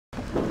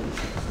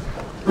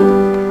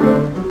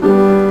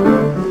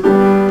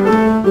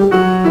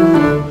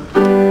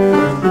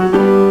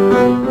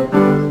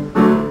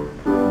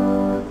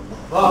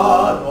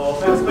Vado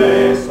ben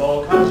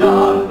spesso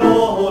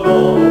cangiando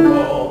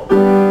loco.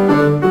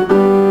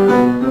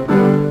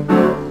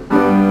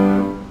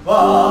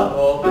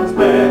 Vado ben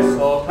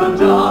spesso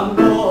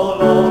cangiando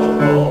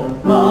loco,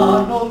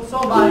 ma non so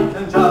mai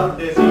cangiar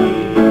desio.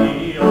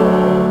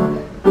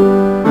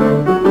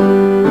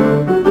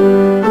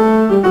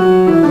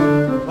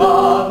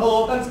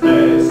 Vado ben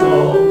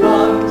spesso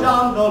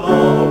cangiando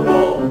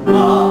loco,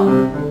 ma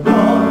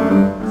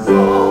non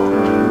so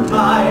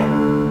mai,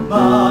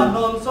 ma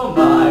non so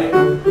mai,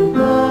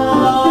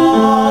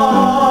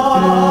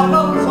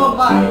 non so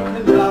mai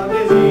cangiar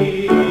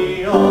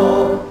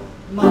desio,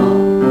 ma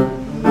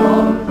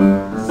non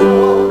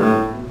so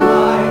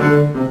mai,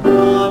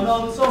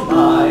 non so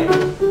mai,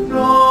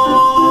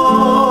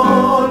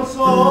 non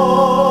so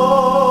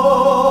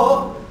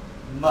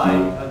mai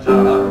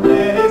cangiar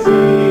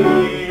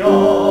desio.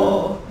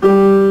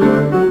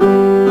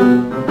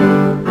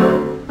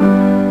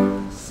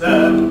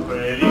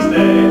 Sempre lì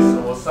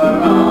stesso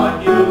sarà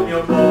il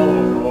mio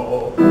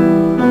fuoco.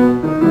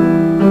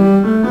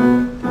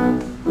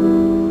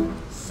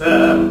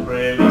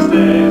 Sempre lì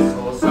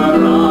stesso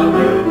sarà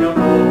il mio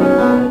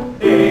fuoco,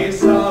 e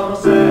sarò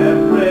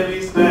sempre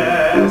lì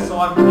stesso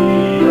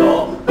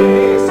anch'io,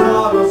 e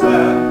sarò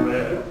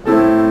sempre,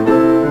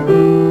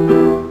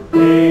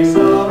 e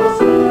sarò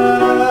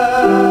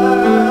sempre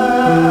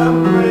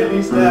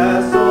lì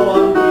stesso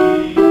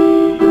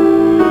anch'io,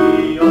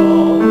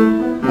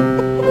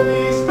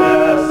 lì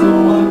stesso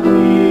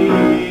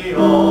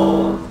anch'io.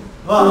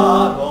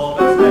 Vado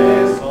ben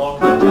spesso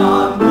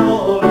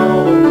cangiando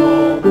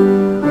loco.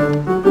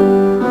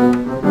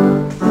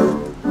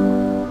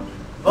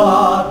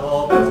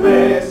 Vado ben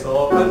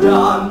spesso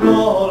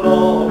cangiando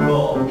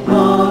loco,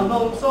 ma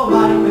non so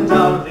mai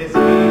cangiar desio.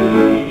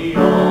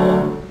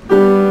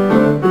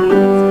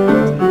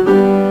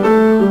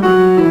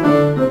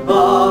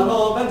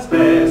 Vado ben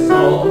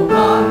spesso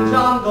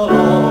cangiando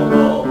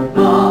loco,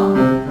 ma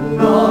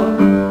non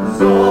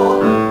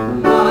so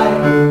mai,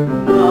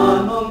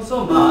 ma non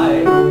so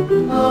mai,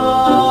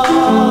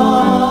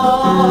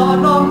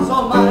 non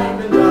so mai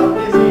cangiar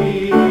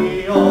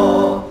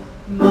desio,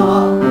 ma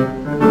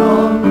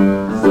non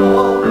so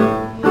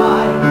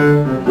mai,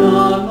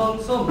 ma non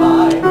so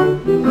mai,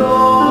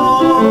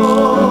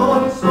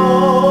 non so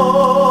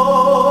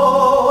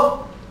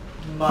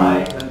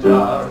mai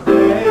cangiar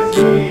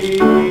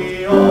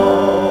desio.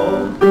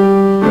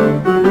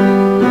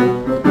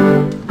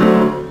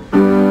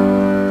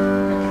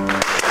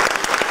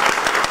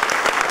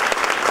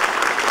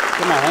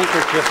 Come on,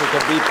 handkerchief to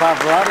beat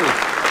Pavarotti.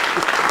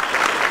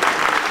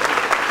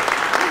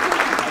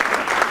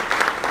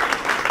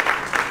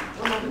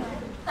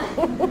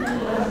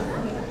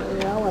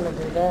 Yeah, I want to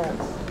do that.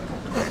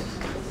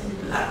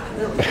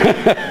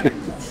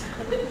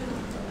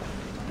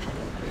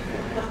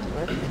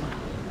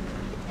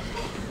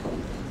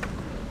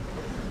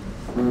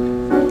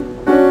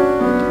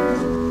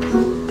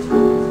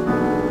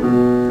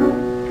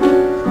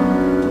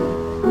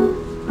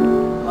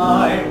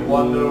 I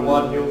wonder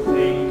what you'll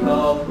think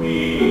of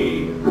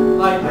me.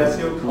 I guess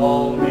you'll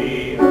call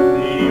me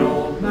the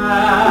old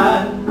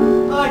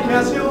man. I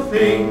guess you'll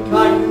think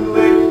I can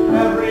lick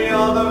every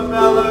other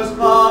fella's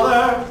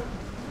father.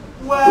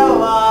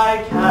 Well,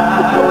 I can.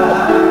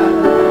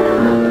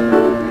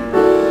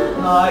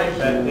 I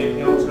bet that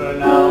he'll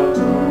turn out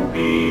to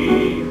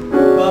be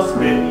the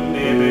spitting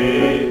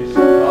image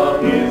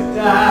of his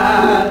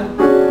dad.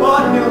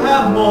 But he'll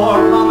have more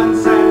common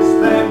sense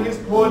than his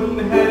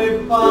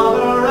puddin'-headed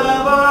father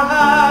ever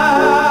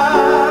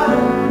had.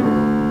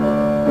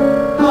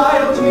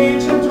 I'll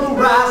teach him to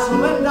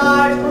wrestle and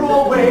dive through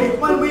a wave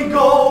when we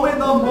go in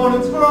the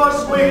mornings for our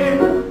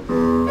swim.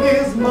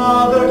 His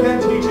mother can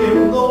teach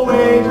him the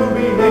way to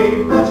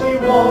behave, but she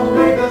won't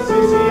make a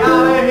sissy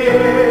out of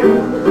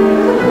him.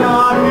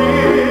 Not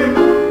him,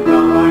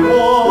 not my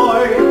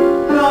boy,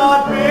 not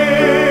Bill.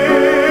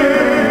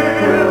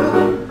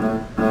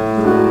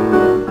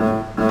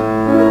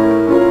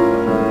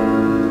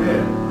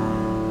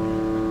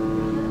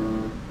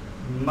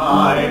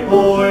 My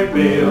boy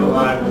Bill,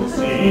 I will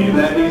see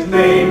that he's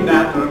named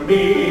after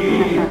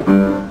me.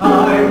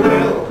 I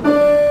will.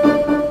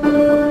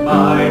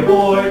 My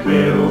boy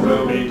Bill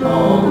will be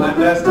tall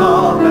and as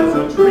tall as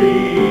a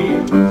tree.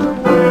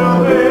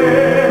 Will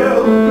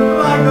Bill,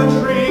 like a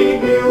tree,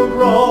 he'll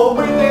grow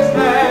with his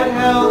head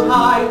held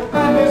high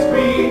and his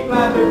feet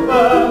planted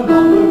firm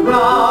on the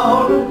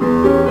ground.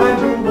 And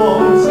you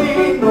won't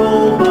see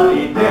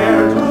nobody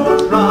dare to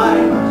try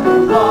to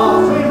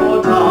toss him or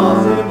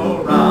toss him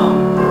around.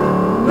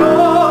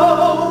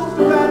 No,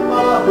 that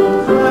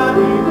muddles that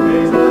he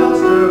faced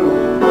master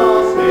will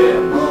toss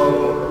him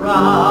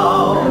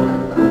around.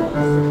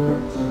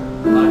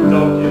 I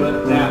don't give a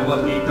damn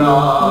what he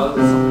does,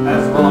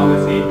 as long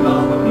as he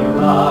does what he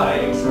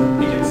likes.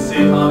 He can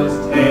sit on his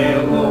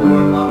tail or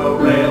work on a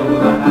rail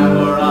with a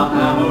hammer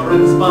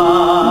and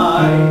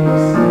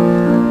spikes.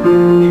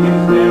 He can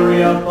clear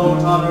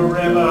on a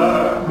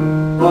river,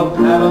 or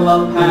pedal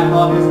a pack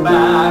on his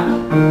back,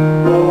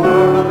 or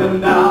whirl up and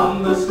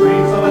down the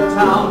streets of a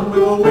town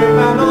with a whip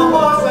and a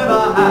horse and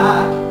a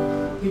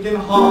hack. He can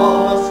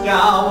haul a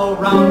scow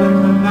around the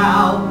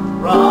canal,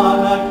 run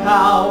a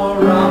cow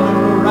around the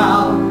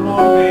corral,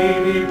 or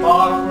maybe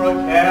bark for a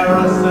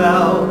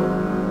carousel.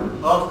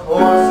 Of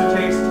course it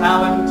takes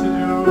talent to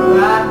do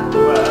that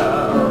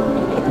well.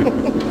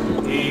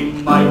 He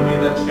might be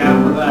the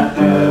champ of the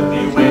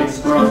heavyweights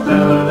for a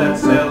feller that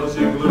sells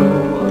you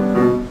glue.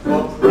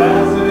 For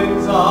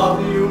president of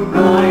the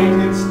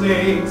United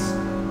States,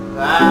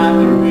 that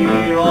would be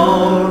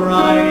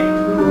alright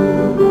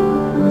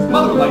too. His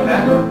mother was like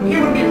that. He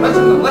wouldn't be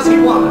president unless he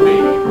wanted to be.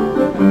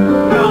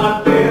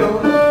 Not Bill,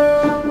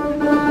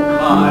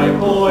 my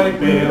boy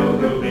Bill,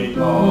 he'll be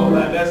tall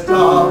and as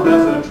tough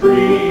as a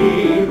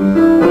tree.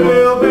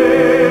 Will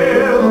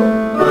Bill,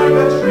 like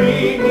a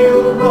tree,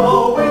 he'll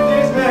grow with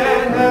his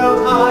head held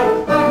high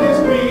and his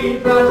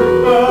feet planted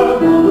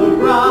firm on the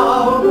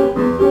ground.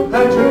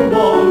 And you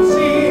won't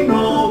see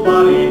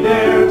nobody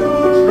dare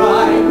to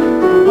try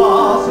to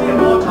boss him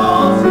or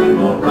toss him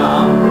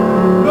around.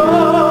 No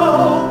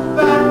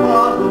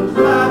fat-bottomed,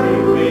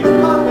 flabby-faced,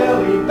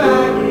 pot-bellied,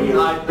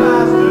 baggy-eyed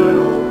bastard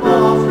who'll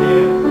boss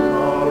him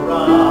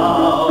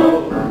around.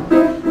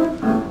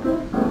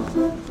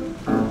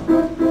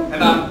 And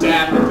I'm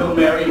damned if he'll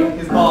marry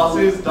his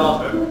boss's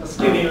daughter, a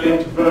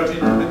skinny-lipped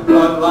virgin with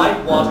blood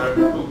like water,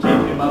 who'll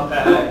give him a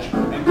badge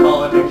and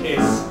call it a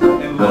kiss,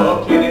 and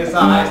look in his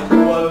eyes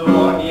through a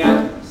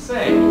lorgnette.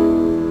 Say,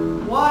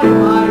 why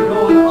am I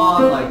going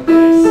on like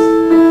this?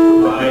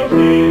 My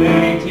kid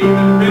ain't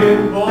even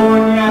been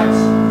born yet.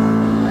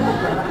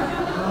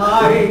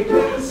 I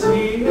can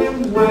see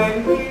him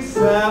when he's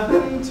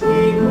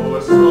 17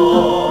 or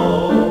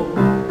so,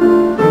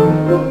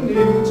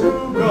 wanting to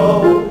go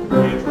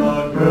with a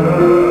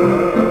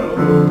girl.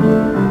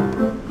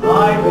 I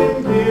can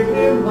give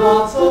him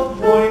lots of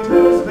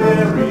pointers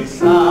very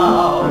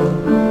south,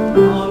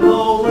 on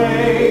the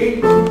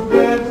way to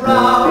get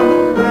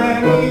round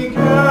any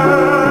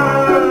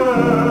girl.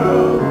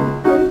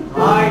 I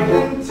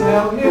can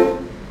tell him,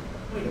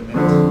 wait a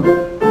minute,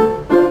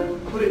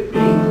 could it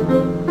be?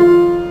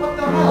 What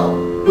the hell?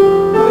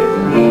 Could it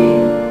be?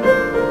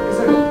 Is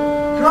a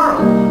girl?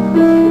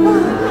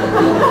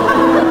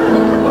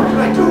 What can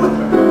I do with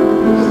her?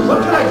 What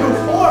can I do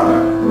for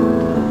her?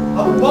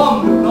 A bum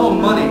with no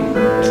money.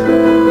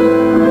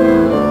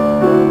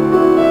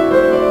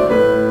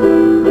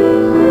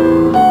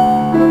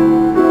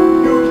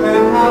 You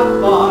can have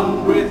fun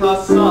with a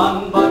son,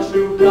 but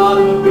you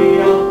gotta be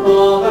a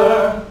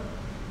father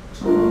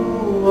to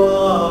a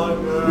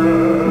girl.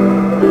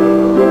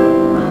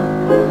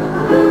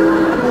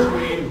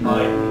 She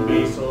mightn't be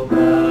so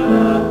bad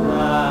at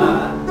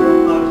that,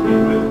 a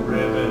kid with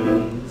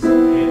ribbons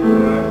in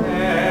her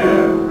hair,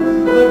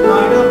 the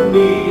kind of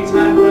neat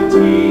and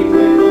petite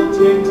little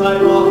tin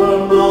type of her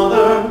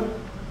mother.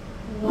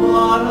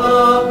 What a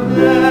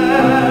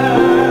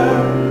pair!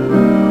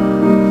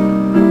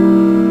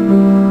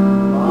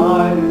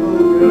 My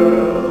little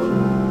girl,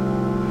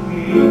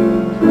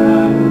 pink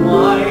and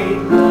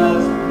white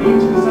as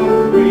peaches and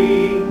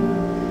cream,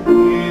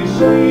 is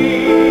she?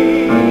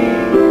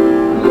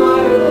 My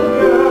little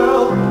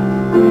girl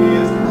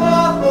is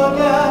perfect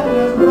and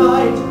as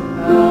bright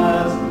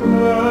as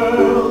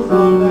girls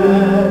are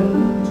meant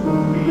to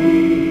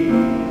be.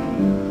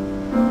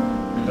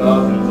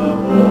 Dozens of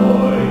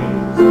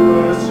boys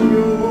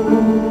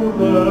pursue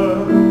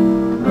her,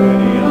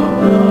 many a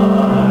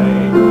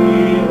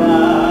likely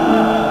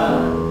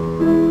lad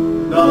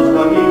does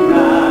what he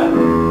can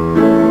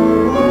to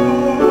woo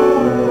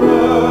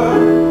her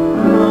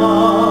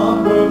from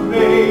her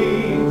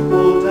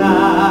faithful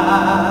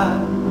dad.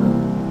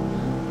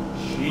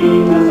 She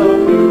has a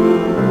few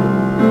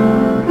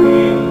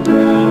pink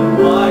and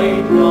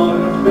white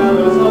young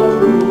fellas of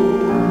true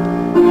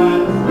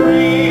and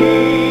free,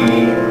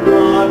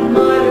 but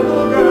my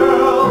little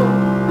girl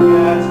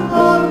gets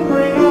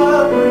hungry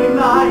every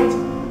night,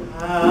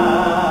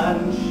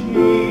 and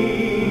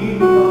she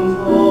comes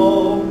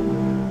home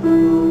to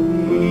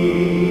me.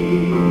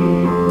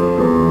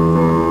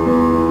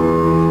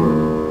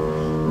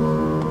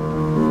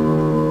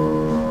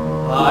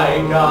 I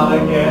gotta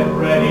get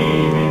ready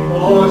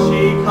before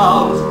she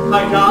comes. I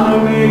gotta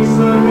make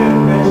certain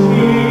that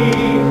she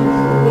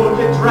will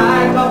get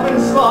dragged up in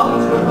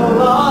slums with a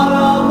lot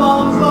of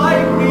bums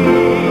like me.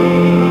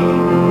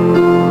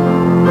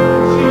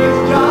 She's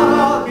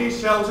gotta be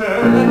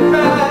sheltered and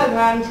fed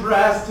and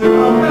dressed in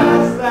the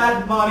best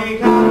that money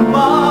can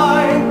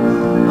buy.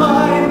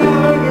 I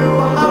never knew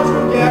how to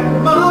get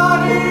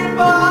money,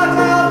 but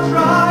I'll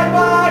try,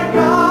 by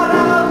God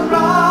I'll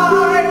try.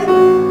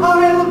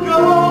 I'll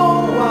go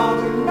out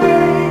and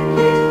make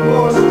it,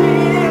 or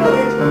steal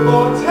it,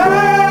 or